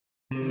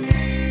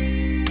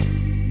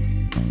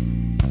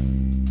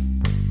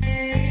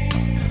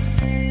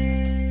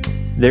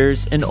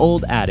There's an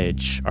old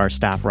adage our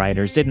staff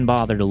writers didn't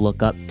bother to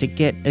look up to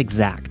get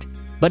exact,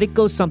 but it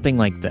goes something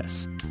like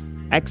this.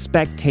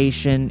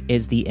 Expectation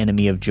is the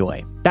enemy of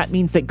joy. That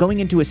means that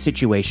going into a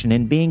situation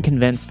and being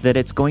convinced that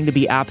it's going to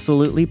be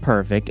absolutely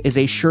perfect is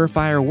a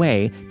surefire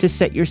way to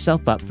set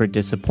yourself up for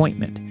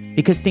disappointment.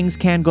 Because things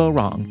can go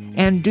wrong,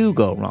 and do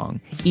go wrong,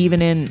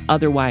 even in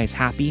otherwise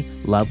happy,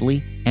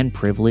 lovely, and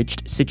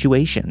privileged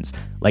situations,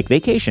 like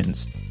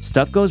vacations.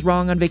 Stuff goes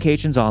wrong on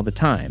vacations all the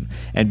time,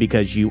 and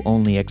because you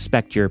only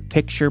expect your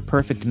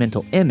picture-perfect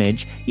mental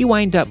image, you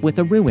wind up with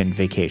a ruined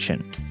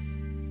vacation.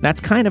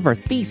 That's kind of our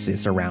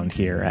thesis around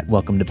here at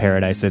Welcome to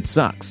Paradise It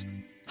Sucks.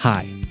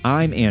 Hi,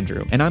 I'm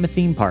Andrew, and I'm a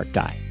theme park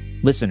guy.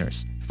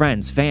 Listeners,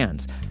 friends,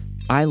 fans,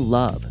 I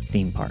love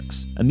theme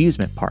parks,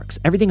 amusement parks,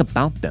 everything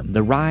about them,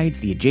 the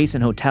rides, the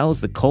adjacent hotels,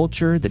 the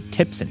culture, the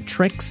tips and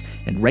tricks,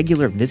 and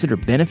regular visitor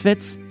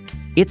benefits.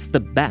 It's the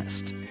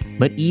best.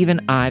 But even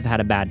I've had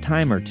a bad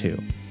time or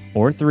two,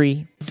 or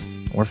 3,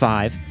 or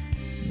 5,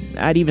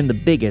 at even the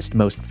biggest,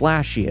 most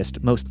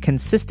flashiest, most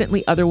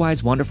consistently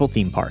otherwise wonderful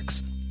theme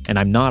parks. And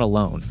I'm not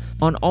alone.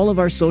 On all of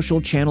our social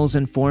channels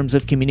and forms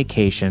of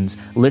communications,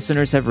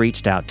 listeners have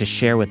reached out to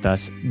share with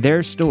us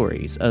their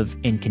stories of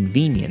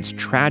inconvenience,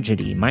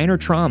 tragedy, minor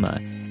trauma,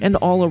 and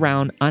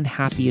all-around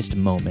unhappiest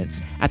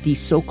moments at the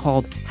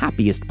so-called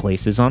happiest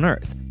places on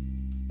Earth.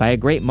 By a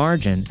great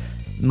margin,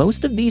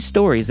 most of these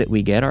stories that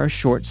we get are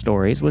short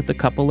stories with a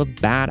couple of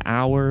bad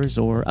hours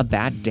or a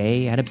bad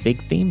day at a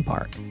big theme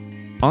park.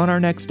 On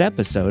our next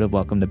episode of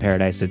Welcome to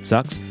Paradise It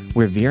Sucks,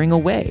 we're veering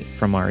away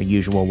from our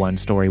usual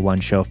one-story,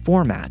 one-show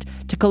format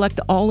to collect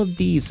all of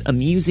these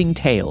amusing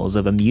tales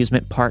of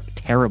amusement park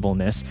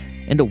terribleness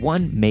into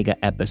one mega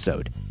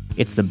episode.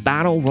 It's the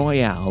battle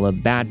royale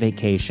of bad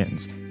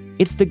vacations.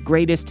 It's the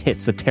greatest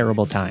hits of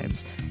terrible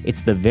times.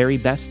 It's the very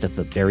best of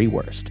the very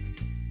worst.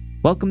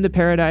 Welcome to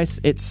Paradise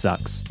It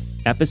Sucks,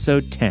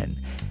 Episode 10,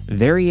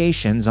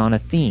 Variations on a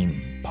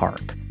Theme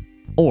Park,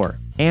 or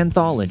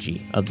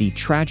Anthology of the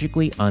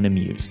Tragically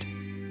Unamused.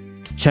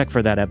 Check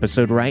for that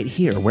episode right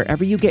here,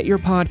 wherever you get your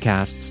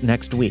podcasts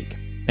next week.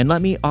 And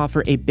let me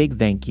offer a big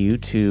thank you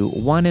to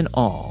one and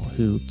all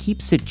who keep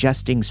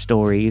suggesting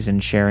stories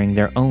and sharing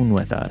their own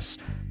with us.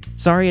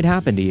 Sorry it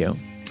happened to you,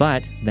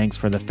 but thanks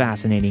for the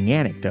fascinating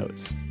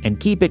anecdotes. And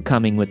keep it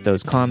coming with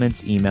those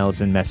comments, emails,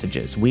 and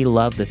messages. We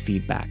love the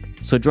feedback.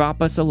 So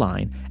drop us a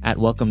line at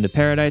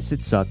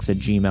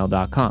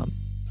welcometoparadiseitsucks@gmail.com.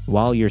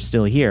 While you're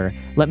still here,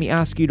 let me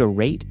ask you to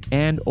rate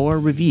and or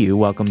review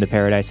Welcome to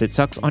Paradise It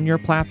Sucks on your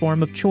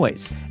platform of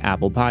choice,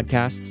 Apple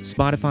Podcasts,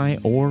 Spotify,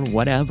 or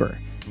whatever.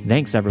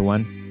 Thanks,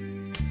 everyone.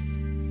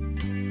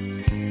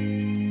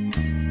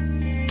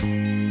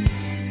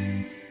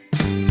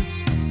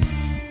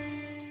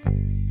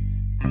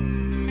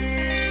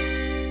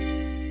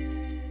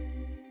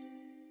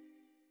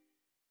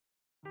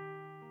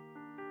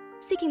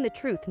 Seeking the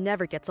truth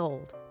never gets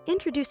old.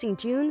 Introducing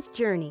June's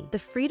Journey, the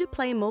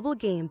free-to-play mobile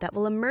game that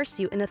will immerse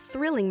you in a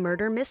thrilling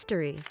murder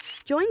mystery.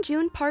 Join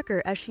June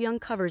Parker as she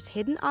uncovers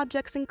hidden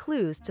objects and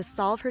clues to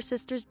solve her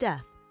sister's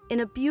death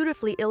in a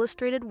beautifully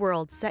illustrated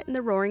world set in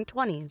the Roaring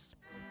 '20s.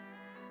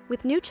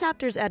 With new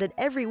chapters added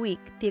every week,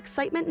 the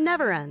excitement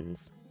never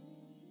ends.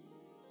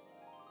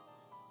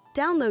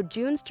 Download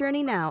June's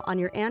Journey now on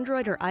your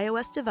Android or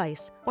iOS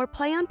device, or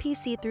play on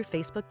PC through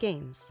Facebook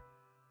Games.